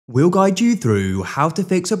We'll guide you through how to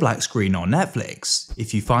fix a black screen on Netflix.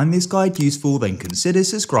 If you find this guide useful, then consider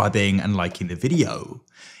subscribing and liking the video.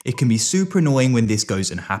 It can be super annoying when this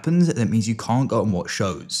goes and happens, that means you can't go and watch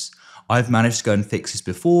shows. I've managed to go and fix this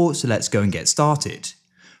before, so let's go and get started.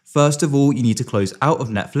 First of all, you need to close out of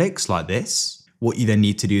Netflix like this. What you then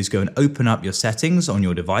need to do is go and open up your settings on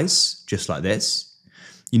your device, just like this.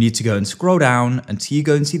 You need to go and scroll down until you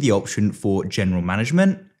go and see the option for General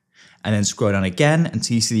Management, and then scroll down again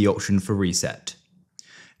until you see the option for Reset.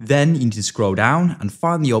 Then you need to scroll down and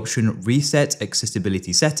find the option Reset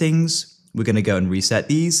Accessibility Settings. We're going to go and reset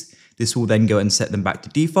these. This will then go and set them back to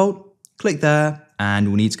default. Click there, and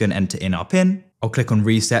we'll need to go and enter in our PIN. I'll click on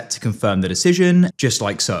Reset to confirm the decision, just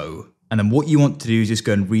like so. And then what you want to do is just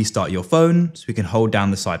go and restart your phone. So we can hold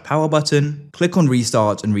down the side power button, click on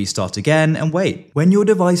restart and restart again and wait. When your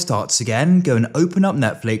device starts again, go and open up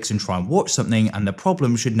Netflix and try and watch something, and the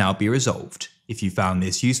problem should now be resolved. If you found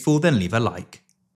this useful, then leave a like.